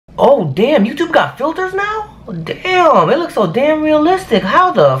Oh damn, YouTube got filters now? Damn, it looks so damn realistic.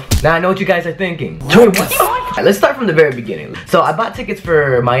 How the Now I know what you guys are thinking. What? Alright, let's start from the very beginning. So I bought tickets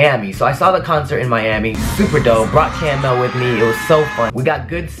for Miami. So I saw the concert in Miami. Super dope. Brought Jrekml with me. It was so fun. We got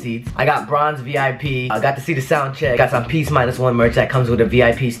good seats. I got bronze VIP. I got to see the sound check. Got some P-1 merch that comes with the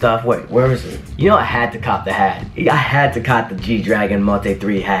VIP stuff. Wait, where is it? You know I had to cop the hat. I had to cop the G-Dragon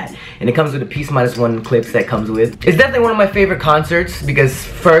M.O.T.E hat. And it comes with the P-1 clips that comes with. It's definitely one of my favorite concerts because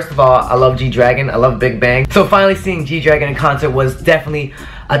first of all, I love G-Dragon. I love Big Bang. So finally seeing G-Dragon in concert was definitely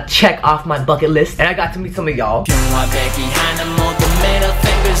a check off my bucket list. And I got to meet some of y'all. I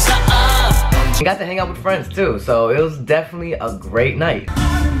got to hang out with friends too. So it was definitely a great night.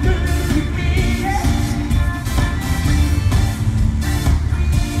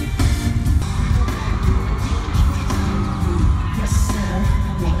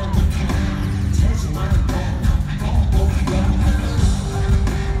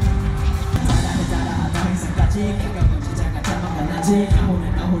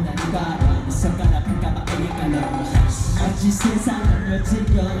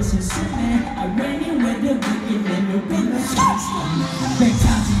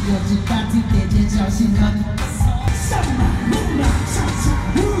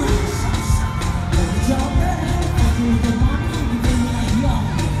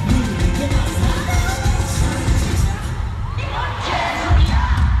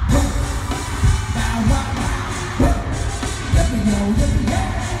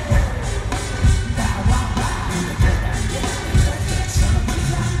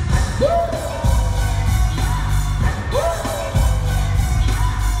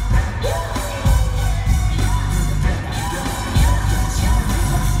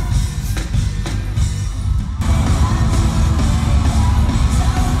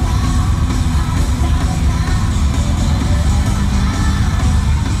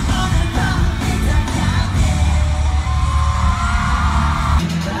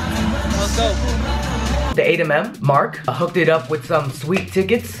 The M.O.T.T.E Mark hooked it up with some sweet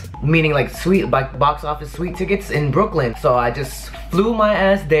tickets, meaning like sweet box office sweet tickets in Brooklyn. So I just flew my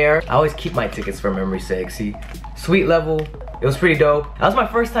ass there. I always keep my tickets for memory's sake. See, sweet level. It was pretty dope. That was my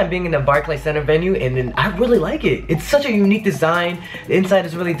first time being in the Barclays Center venue, and I really like it. It's such a unique design. The inside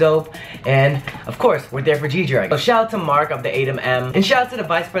is really dope, and of course, we're there for G-Dragon. So shout out to Mark of the M.O.T.E, and shout out to the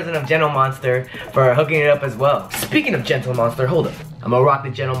Vice President of Jrekml Monster for hooking it up as well. Speaking of Jrekml Monster, hold up. I'm gonna rock the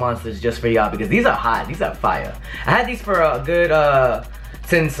Jrekml Monsters just for y'all because these are hot. These are fire. I had these for a good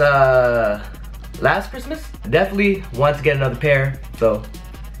since last Christmas. Definitely want to get another pair. So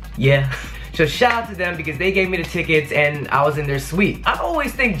yeah. So shout out to them because they gave me the tickets and I was in their suite. I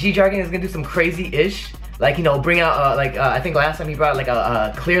always think G-Dragon is gonna do some crazy-ish. Like, you know, bring out, I think last time he brought like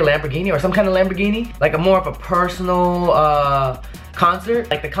a clear Lamborghini or some kind of Lamborghini. Like a more of a personal concert.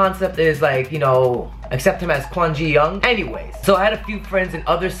 Like the concept is like, you know, accept him as Kwon Ji Young. Anyways, so I had a few friends in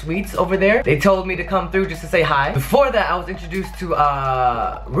other suites over there. They told me to come through just to say hi. Before that, I was introduced to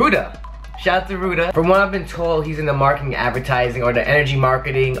Ruda. Shout out to Ruda. From what I've been told, he's in the marketing, advertising, or the energy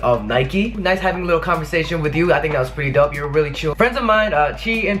marketing of Nike. Nice having a little conversation with you. I think that was pretty dope. You were really chill. Friends of mine,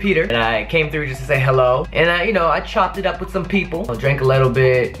 Chi and Peter, and I came through just to say hello. And you know, I chopped it up with some people. I drank a little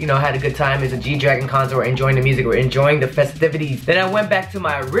bit, you know, had a good time. It's a G-Dragon concert. We're enjoying the music. We're enjoying the festivities. Then I went back to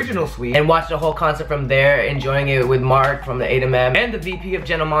my original suite and watched the whole concert from there, enjoying it with Mark from the M.O.T.E and the VP of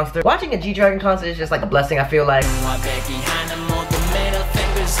Jrekml Monster. Watching a G-Dragon concert is just like a blessing, I feel like.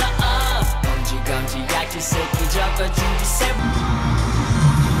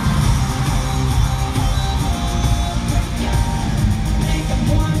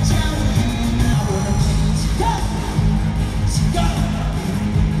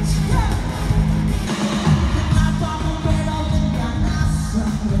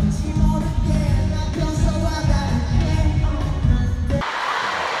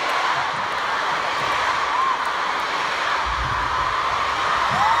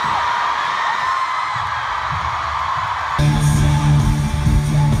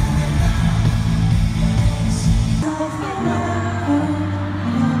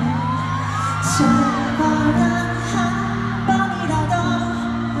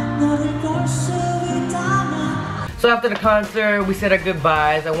 So after the concert, we said our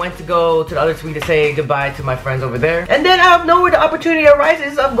goodbyes. I went to go to the other suite to say goodbye to my friends over there. And then out of nowhere, the opportunity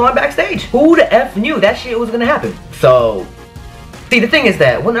arises of going backstage. Who the F knew that shit was gonna happen? So, see, the thing is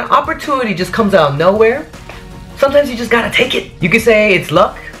that when an opportunity just comes out of nowhere, sometimes you just gotta take it. You could say it's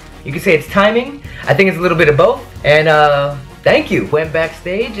luck. You could say it's timing. I think it's a little bit of both. And thank you. Went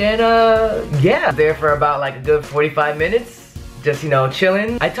backstage and yeah. There for about like a good 45 minutes. Just, you know,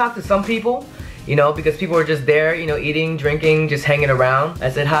 chilling. I talked to some people. you know, because people were just there, you know, eating, drinking, just hanging around. I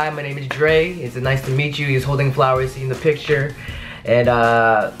said, hi, my name is Dre. It's nice to meet you. He was holding flowers in the picture. And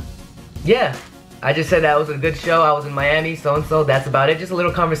yeah, I just said that was a good show. I was in Miami, so-and-so. That's about it. Just a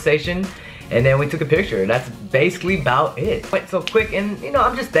little conversation. And then we took a picture. That's basically about it. Went so quick, and you know,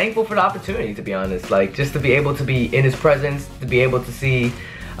 I'm just thankful for the opportunity, to be honest. Like, just to be able to be in his presence, to be able to see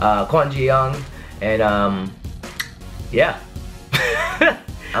Kwon Ji-young, and yeah.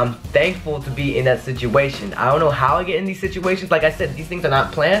 I'm thankful to be in that situation. I don't know how I get in these situations. Like I said, these things are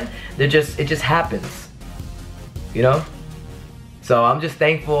not planned. It just happens, you know? So I'm just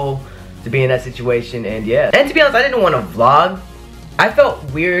thankful to be in that situation, and yeah. And to be honest, I didn't want to vlog. I felt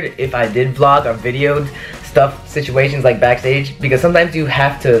weird if I did vlog or videoed stuff, situations like backstage, because sometimes you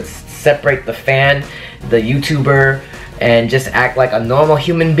have to separate the fan, the YouTuber, and just act like a normal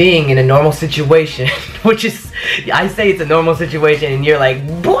human being in a normal situation. Which is, I say it's a normal situation and you're like,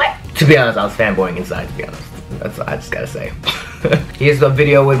 what? To be honest, I was fanboying inside, to be honest. That's what I just gotta say. Here's a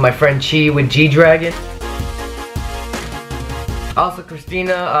video with my friend Chi with G-Dragon. Also,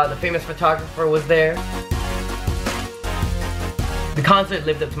 Christina, the famous photographer, was there. The concert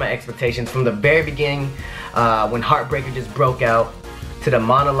lived up to my expectations from the very beginning, when Heartbreaker just broke out, to the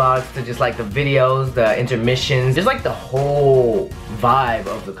monologues, to just like the videos, the intermissions. Just like the whole vibe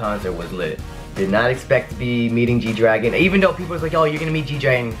of the concert was lit. Did not expect to be meeting G-Dragon, even though people was like, oh, you're gonna meet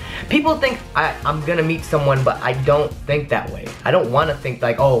G-Dragon. People think I'm gonna meet someone, but I don't think that way. I don't wanna think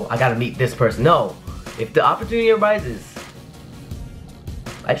like, oh, I gotta meet this person. No, if the opportunity arises,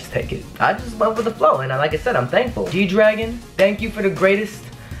 I just take it. I just went with the flow, and like I said, I'm thankful. G-Dragon, thank you for the greatest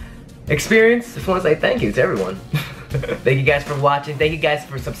experience. Just want to say thank you to everyone. Thank you guys for watching. Thank you guys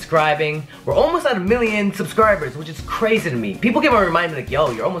for subscribing. We're almost at 1 million subscribers, which is crazy to me. People keep on reminding me like,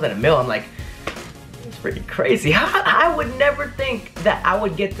 yo, you're almost at 1 million. I'm like, it's pretty crazy. I would never think that I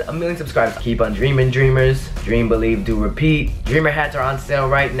would get to 1 million subscribers. Keep on dreaming, dreamers. Dream, believe, do, repeat. Dreamer hats are on sale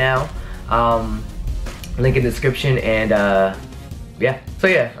right now. Link in the description, and yeah. So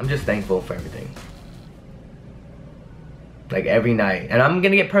yeah, I'm just thankful for everything. Like every night, and I'm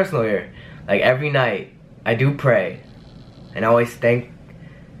gonna get personal here. Like every night, I do pray, and I always say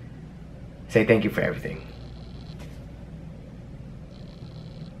thank you for everything.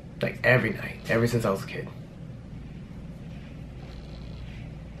 Like every night, ever since I was a kid.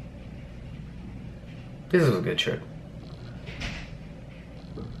 This was a good trip.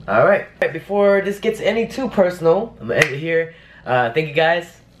 Alright, before this gets any too personal, I'm gonna end it here. Thank you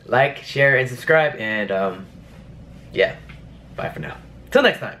guys. Like, share, and subscribe, and yeah. Bye for now. Till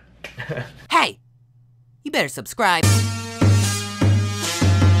next time. Hey! You better subscribe.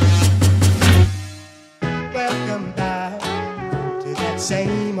 Welcome back to that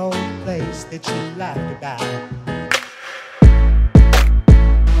same old place that you laughed about.